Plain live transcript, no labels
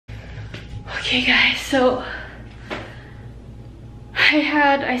Okay guys, so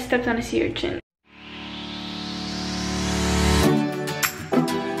I stepped on a sea urchin.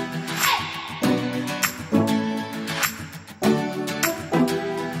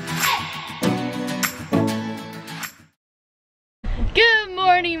 Good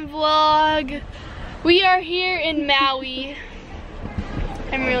morning vlog. We are here in Maui.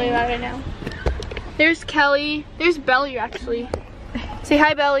 I'm really loud right now. There's Kelly. There's Belly actually. Say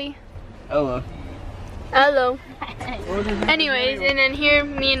hi, Belly. Hello. Hello. Anyways, and then here,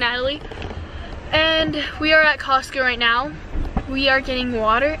 me and Natalie. And we are at Costco right now. We are getting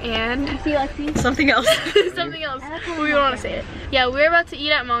water and something else. Something else. We don't want to say it. Yeah, we're about to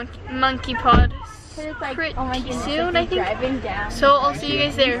eat at Monkey Pod pretty soon, I think. So I'll see you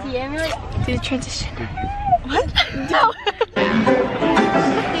guys there. Do the transition. What? No.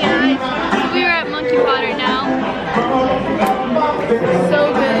 Yeah, we are at Monkey Pod right now.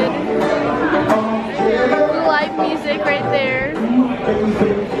 So good. Live music right there.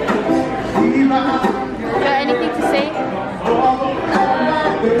 Got anything to say?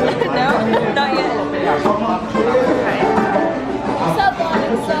 No, not yet. Alright. What's up, vlog?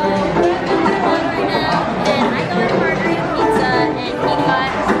 So we're at right now, and I got a margarita pizza, and he got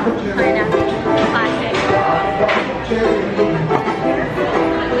pineapple latte.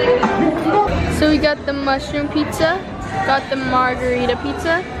 So we got the mushroom pizza, got the margarita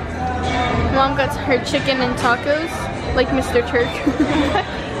pizza. Mom got her chicken and tacos, like Mr. Turk.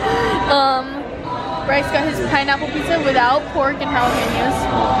 Bryce got his pineapple pizza without pork and jalapenos.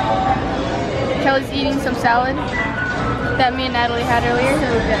 Kelly's eating some salad that me and Natalie had earlier.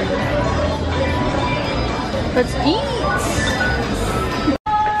 Let's eat!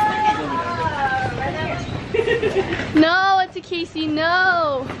 No, it's a Casey,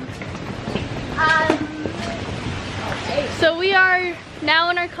 no! So we are now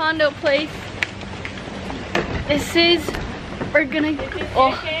in our condo place. This is, we're gonna,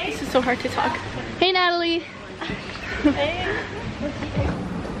 oh, this is so hard to talk. Hey Natalie. Hey.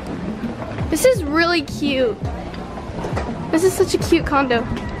 This is really cute. This is such a cute condo.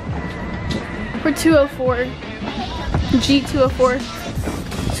 We're 204, G204.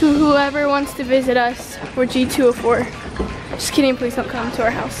 To whoever wants to visit us, we're G204. Just kidding, please don't come to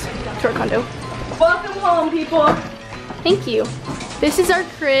our house, to our condo. Welcome home, people. Thank you. This is our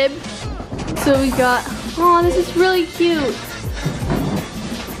crib. So we got, oh, this is really cute.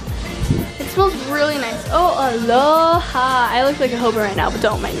 It smells really nice. Oh, aloha. I look like a hobo right now, but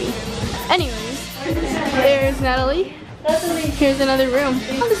don't mind me. Anyways, there's Natalie. Here's another room.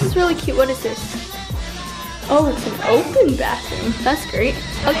 Oh, this is really cute. What is this? Oh, it's an open bathroom. That's great.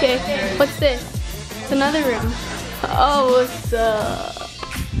 Okay, what's this? It's another room. Oh, what's up?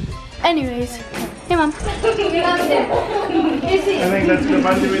 Anyways, hey mom. I think that's the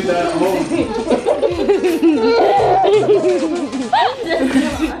party with the home.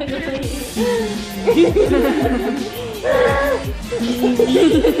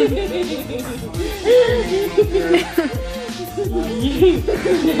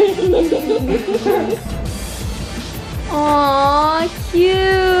 Aww,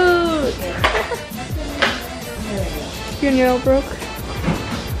 cute. Your nail broke.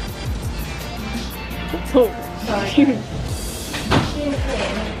 Oh, cute.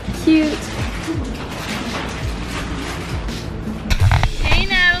 Cute. Hey,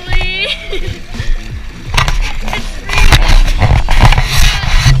 Natalie. It's freezing.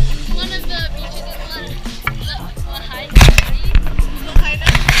 One of the beaches is Lahaina. I'm so tired.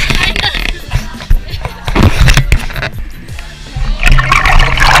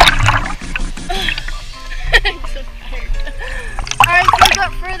 Alright, so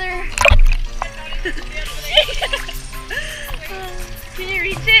without further. Can you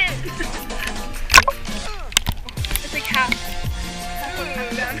reach it? It's like half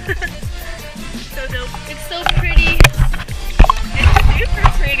down. So dope. It's so pretty. It's super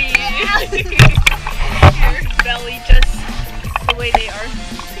pretty. Your belly just the way they are.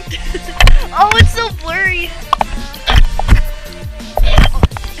 Oh, it's so blurry.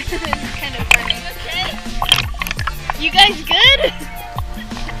 This is kind of funny. Okay. You guys good?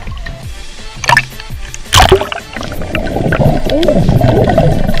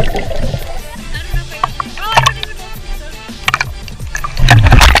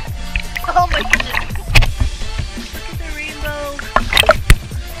 Oh my goodness. Look at the rainbow.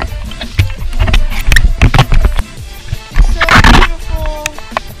 So beautiful.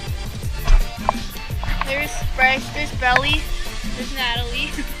 There's Bryce, there's Belly, there's Natalie.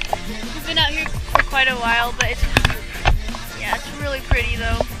 We've been out here for quite a while, but it's, yeah, it's really pretty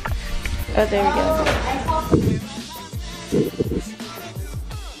though. Oh, there we go.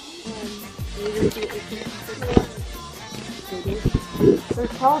 There's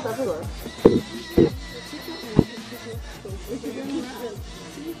towels everywhere.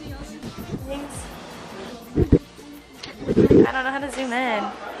 I don't know how to zoom in.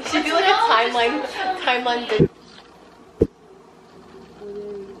 You should do like a timeline video.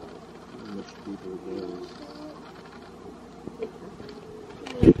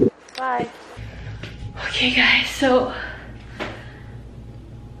 Bye. Okay guys, so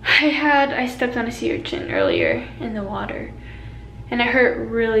I stepped on a sea urchin earlier in the water and it hurt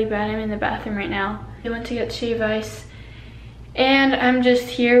really bad. I'm in the bathroom right now. I went to get shave ice and I'm just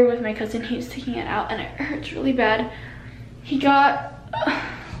here with my cousin. He's taking it out and it hurts really bad. He got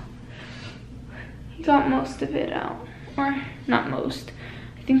most of it out, or not most.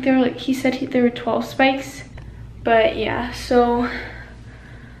 I think there were like, he said there were 12 spikes, but yeah, so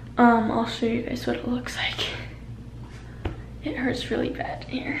I'll show you guys what it looks like. It hurts really bad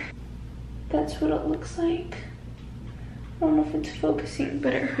here. That's what it looks like. I don't know if it's focusing,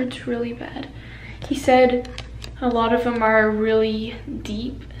 but it hurts really bad. He said a lot of them are really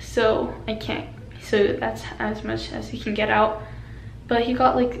deep, so so that's as much as he can get out. But he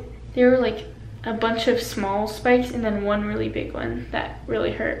got like, there were like a bunch of small spikes and then one really big one that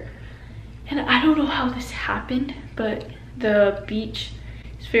really hurt. And I don't know how this happened, but the beach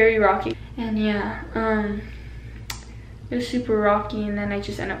is very rocky. And yeah, it was super rocky and then I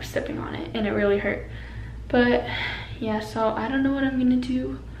just ended up stepping on it and it really hurt. But yeah, so I don't know what I'm gonna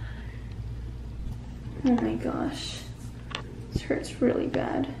do. Oh my gosh, this hurts really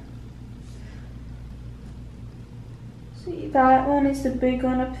bad. See, that one is the big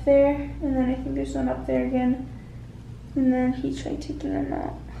one up there, and then I think there's one up there again. And then he tried taking them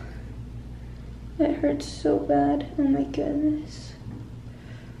out. It hurts so bad, oh my goodness.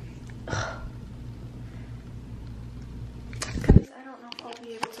 Guys, I don't know if I'll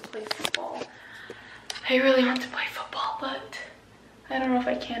be able to play football. I really want to play football, but I don't know if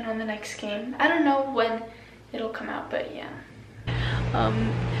I can on the next game. I don't know when it'll come out, but yeah.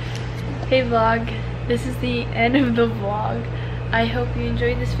 Hey vlog, this is the end of the vlog. I hope you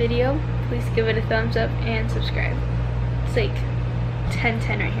enjoyed this video. Please give it a thumbs up and subscribe. It's like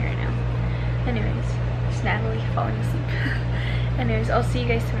 10:10 right here right now. Anyways, it's Natalie falling asleep. Anyways, I'll see you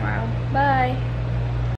guys tomorrow. Bye.